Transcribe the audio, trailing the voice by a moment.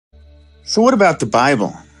So what about the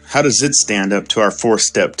Bible? How does it stand up to our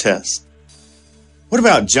four-step test? What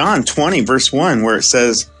about John 20, verse 1, where it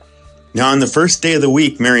says, "Now on the first day of the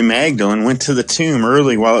week, Mary Magdalene went to the tomb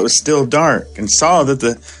early while it was still dark and saw that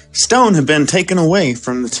the stone had been taken away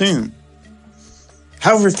from the tomb."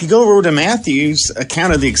 However, if you go over to Matthew's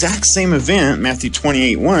account of the exact same event, Matthew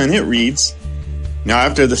 28:1, it reads, "Now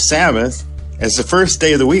after the Sabbath, as the first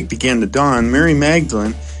day of the week began to dawn, Mary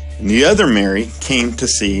Magdalene and the other Mary came to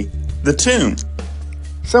see the tomb."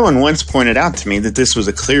 Someone once pointed out to me that this was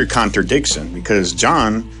a clear contradiction because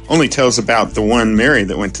John only tells about the one Mary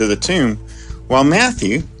that went to the tomb, while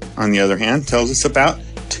Matthew, on the other hand, tells us about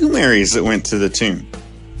two Marys that went to the tomb.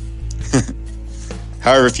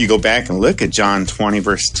 However, if you go back and look at John 20,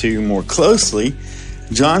 verse 2 more closely,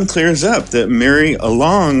 John clears up that Mary,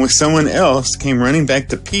 along with someone else, came running back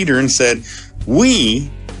to Peter and said, "We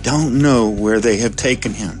don't know where they have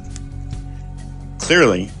taken him."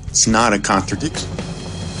 Clearly, it's not a contradiction.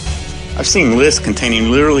 I've seen lists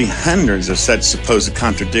containing literally hundreds of such supposed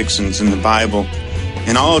contradictions in the Bible,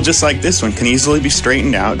 and all just like this one can easily be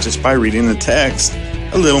straightened out just by reading the text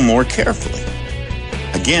a little more carefully.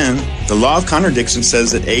 Again, the law of contradiction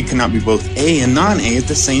says that A cannot be both A and non-A at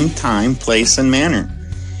the same time, place, and manner.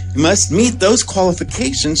 It must meet those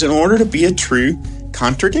qualifications in order to be a true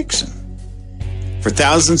contradiction. For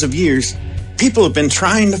thousands of years, people have been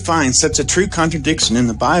trying to find such a true contradiction in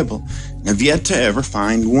the Bible and have yet to ever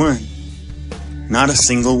find one. Not a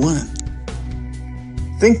single one.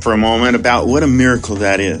 Think for a moment about what a miracle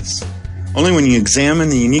that is. Only when you examine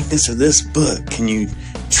the uniqueness of this book can you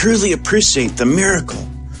truly appreciate the miracle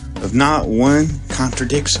of not one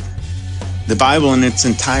contradiction. The Bible in its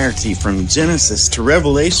entirety, from Genesis to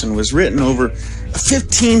Revelation, was written over a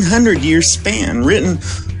 1,500-year span, written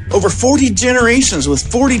over 40 generations with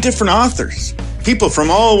 40 different authors, people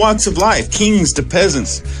from all walks of life, kings to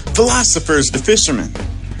peasants, philosophers to fishermen,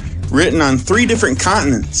 written on 3 different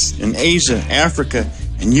continents, in Asia, Africa,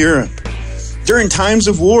 and Europe, during times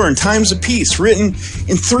of war and times of peace, written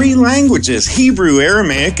in 3 languages, Hebrew,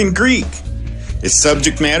 Aramaic, and Greek. Its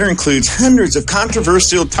subject matter includes hundreds of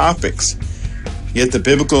controversial topics, yet the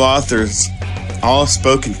biblical authors all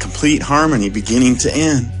spoke in complete harmony beginning to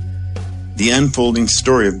end. The unfolding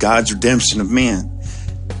story of God's redemption of man.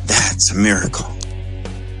 That's a miracle.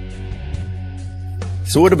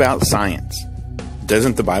 So what about science?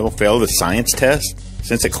 Doesn't the Bible fail the science test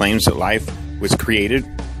since it claims that life was created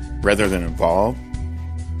rather than evolved?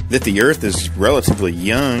 That the earth is relatively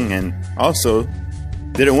young, and also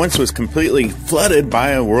that it once was completely flooded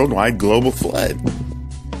by a worldwide global flood?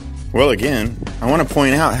 Well, again, I want to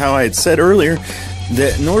point out how I had said earlier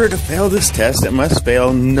that in order to fail this test, it must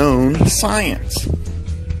fail known science.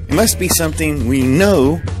 It must be something we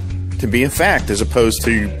know to be a fact as opposed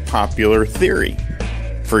to popular theory.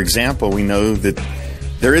 For example, we know that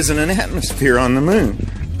there isn't an atmosphere on the moon,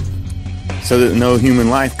 so that no human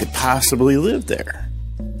life could possibly live there.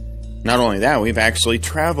 Not only that, we've actually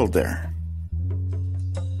traveled there.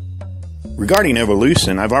 Regarding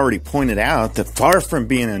evolution, I've already pointed out that far from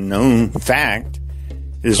being a known fact,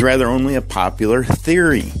 it is rather only a popular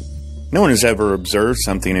theory. No one has ever observed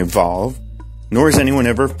something evolve, nor has anyone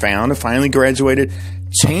ever found a finely graduated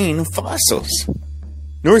chain of fossils.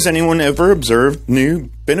 Nor has anyone ever observed new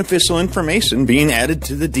beneficial information being added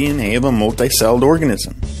to the DNA of a multicelled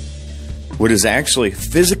organism. What is actually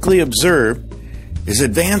physically observed is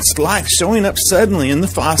advanced life showing up suddenly in the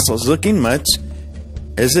fossils, looking much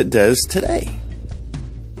as it does today.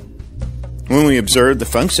 When we observe the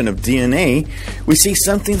function of DNA, we see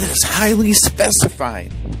something that is highly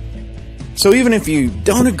specified. So even if you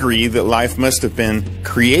don't agree that life must have been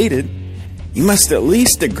created, you must at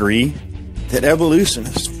least agree that evolution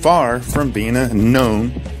is far from being a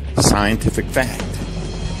known scientific fact.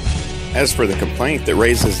 As for the complaint that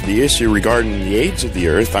raises the issue regarding the age of the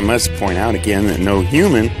earth, I must point out again that no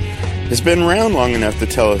human has been around long enough to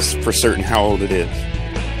tell us for certain how old it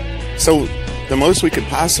is. So the most we could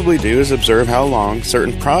possibly do is observe how long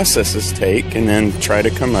certain processes take and then try to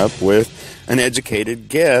come up with an educated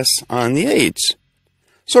guess on the age.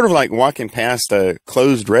 Sort of like walking past a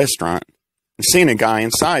closed restaurant and seeing a guy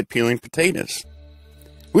inside peeling potatoes.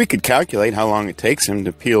 We could calculate how long it takes him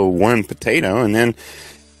to peel one potato and then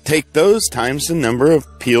take those times the number of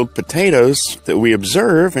peeled potatoes that we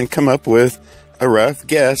observe and come up with a rough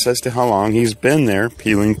guess as to how long he's been there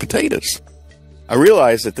peeling potatoes. I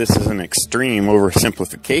realize that this is an extreme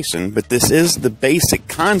oversimplification, but this is the basic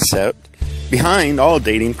concept behind all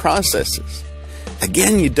dating processes.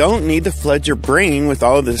 Again, you don't need to flood your brain with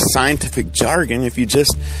all this scientific jargon if you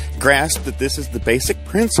just grasp that this is the basic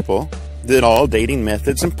principle that all dating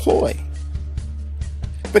methods employ.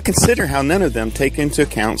 But consider how none of them take into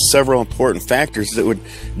account several important factors that would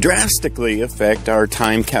drastically affect our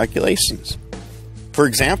time calculations. For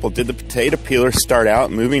example, did the potato peeler start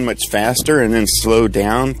out moving much faster and then slow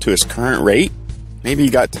down to his current rate? Maybe he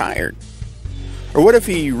got tired. Or what if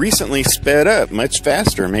he recently sped up much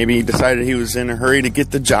faster? Maybe he decided he was in a hurry to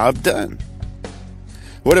get the job done.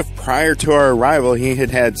 What if prior to our arrival he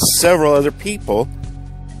had had several other people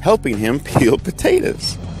helping him peel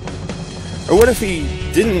potatoes? Or what if he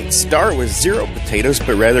didn't start with 0 potatoes,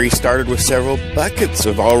 but rather he started with several buckets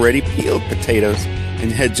of already peeled potatoes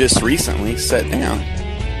and had just recently sat down?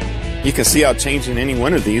 You can see how changing any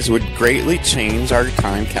one of these would greatly change our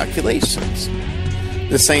time calculations.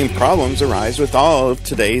 The same problems arise with all of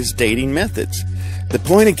today's dating methods. The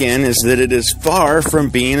point again is that it is far from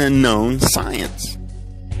being a known science.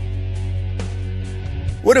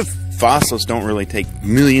 What if fossils don't really take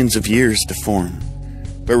millions of years to form,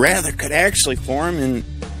 but rather could actually form in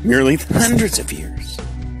merely hundreds of years?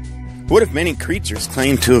 What if many creatures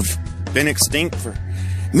claimed to have been extinct for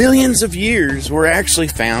millions of years were actually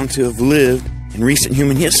found to have lived in recent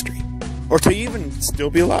human history, or to even still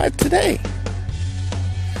be alive today?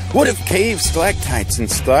 What if cave stalactites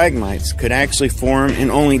and stalagmites could actually form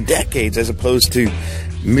in only decades as opposed to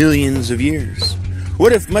millions of years?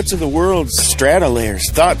 What if much of the world's strata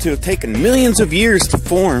layers, thought to have taken millions of years to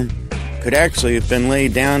form, could actually have been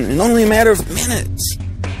laid down in only a matter of minutes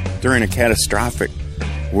during a catastrophic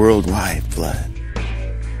worldwide flood?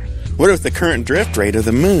 What if the current drift rate of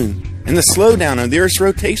the moon and the slowdown of the Earth's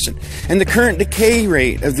rotation and the current decay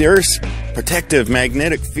rate of the Earth's protective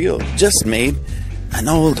magnetic field just made an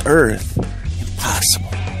old Earth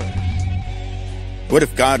impossible? What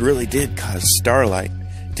if God really did cause starlight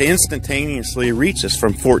to instantaneously reach us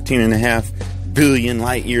from 14.5 billion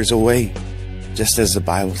light years away, just as the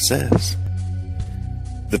Bible says?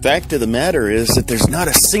 The fact of the matter is that there's not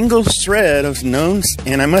a single shred of known,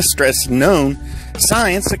 and I must stress known,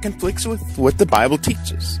 science that conflicts with what the Bible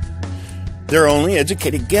teaches. There are only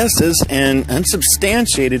educated guesses and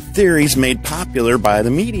unsubstantiated theories made popular by the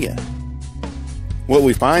media. What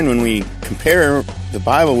we find when we compare the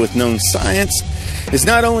Bible with known science is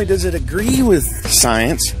not only does it agree with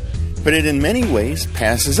science, but it in many ways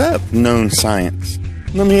passes up known science.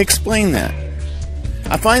 Let me explain that.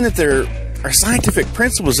 I find that there are scientific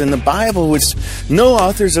principles in the Bible which no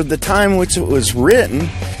authors of the time which it was written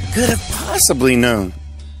could have possibly known.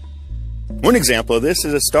 One example of this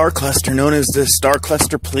is a star cluster known as the star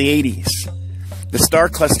cluster Pleiades. The star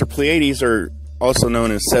cluster Pleiades, or also known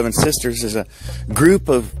as Seven Sisters, is a group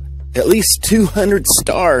of at least 200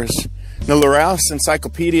 stars. The Larousse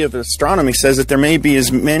Encyclopedia of Astronomy says that there may be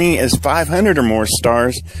as many as 500 or more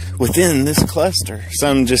stars within this cluster.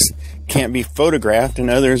 Some just can't be photographed, and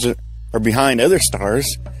others are behind other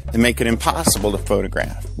stars that make it impossible to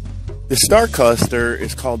photograph. The star cluster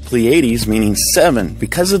is called Pleiades, meaning 7,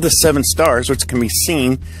 because of the 7 stars which can be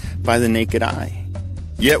seen by the naked eye.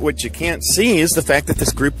 Yet what you can't see is the fact that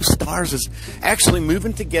this group of stars is actually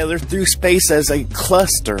moving together through space as a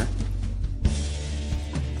cluster.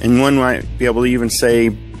 And one might be able to even say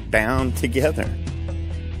bound together.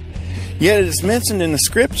 Yet it is mentioned in the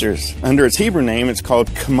scriptures. Under its Hebrew name, it's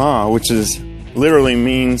called Kama, which literally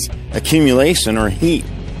means accumulation or heap,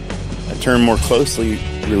 a term more closely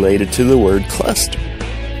related to the word cluster.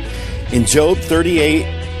 In Job 38,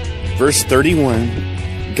 verse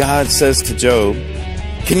 31, God says to Job,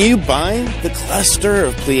 "Can you bind the cluster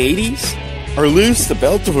of Pleiades or loose the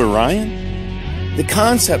belt of Orion?" The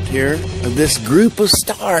concept here of this group of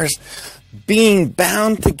stars being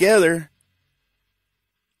bound together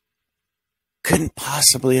couldn't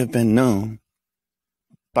possibly have been known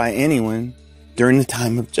by anyone during the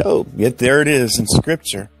time of Job. Yet there it is in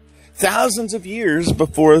Scripture, thousands of years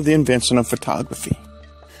before the invention of photography.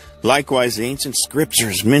 Likewise, the ancient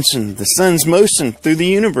Scriptures mention the sun's motion through the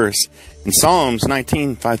universe in Psalms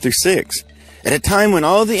 19, 5-6, at a time when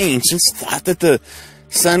all the ancients thought that the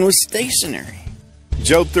sun was stationary.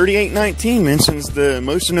 Job 38:19 mentions the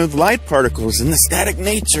motion of light particles and the static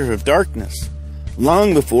nature of darkness,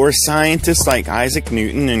 long before scientists like Isaac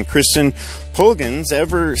Newton and Christian Huygens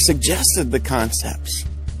ever suggested the concepts.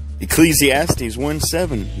 Ecclesiastes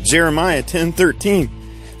 1:7, Jeremiah 10:13,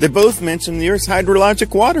 they both mention the Earth's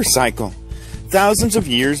hydrologic water cycle, thousands of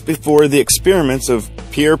years before the experiments of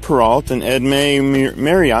Pierre Perrault and Edmé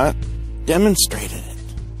Marriott demonstrated it.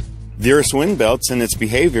 The Earth's wind belts and its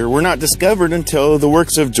behavior were not discovered until the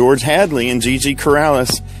works of George Hadley and G.G.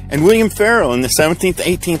 Corrales and William Ferrel in the 17th,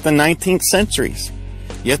 18th, and 19th centuries.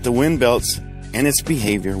 Yet the wind belts and its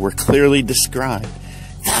behavior were clearly described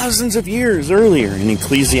thousands of years earlier in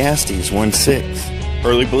Ecclesiastes 1:6.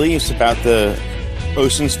 Early beliefs about the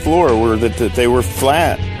ocean's floor were that they were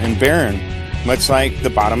flat and barren, much like the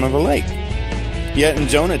bottom of a lake. Yet in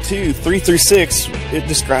Jonah 2, 3-6, it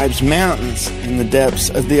describes mountains in the depths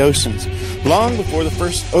of the oceans, long before the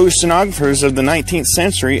first oceanographers of the 19th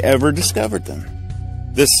century ever discovered them.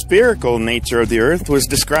 The spherical nature of the earth was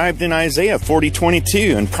described in Isaiah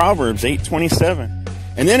 40:22 and Proverbs 8:27.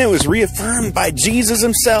 And then it was reaffirmed by Jesus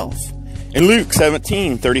himself in Luke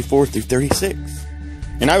 17:34-36.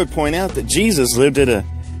 And I would point out that Jesus lived at a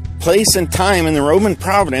place and time in the Roman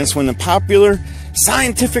province when the popular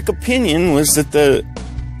scientific opinion was that the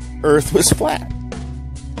earth was flat.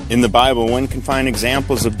 In the Bible, one can find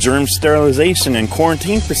examples of germ sterilization and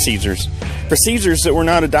quarantine procedures that were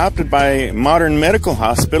not adopted by modern medical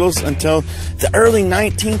hospitals until the early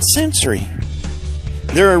 19th century.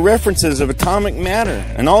 There are references of atomic matter,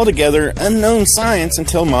 an altogether unknown science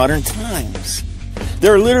until modern times.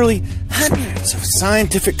 There are literally hundreds of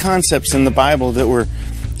scientific concepts in the Bible that were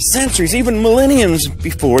centuries, even millenniums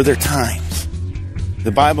before their times.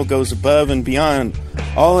 The Bible goes above and beyond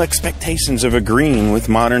all expectations of agreeing with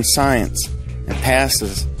modern science and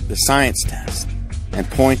passes the science test and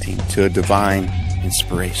pointing to a divine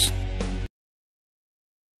inspiration.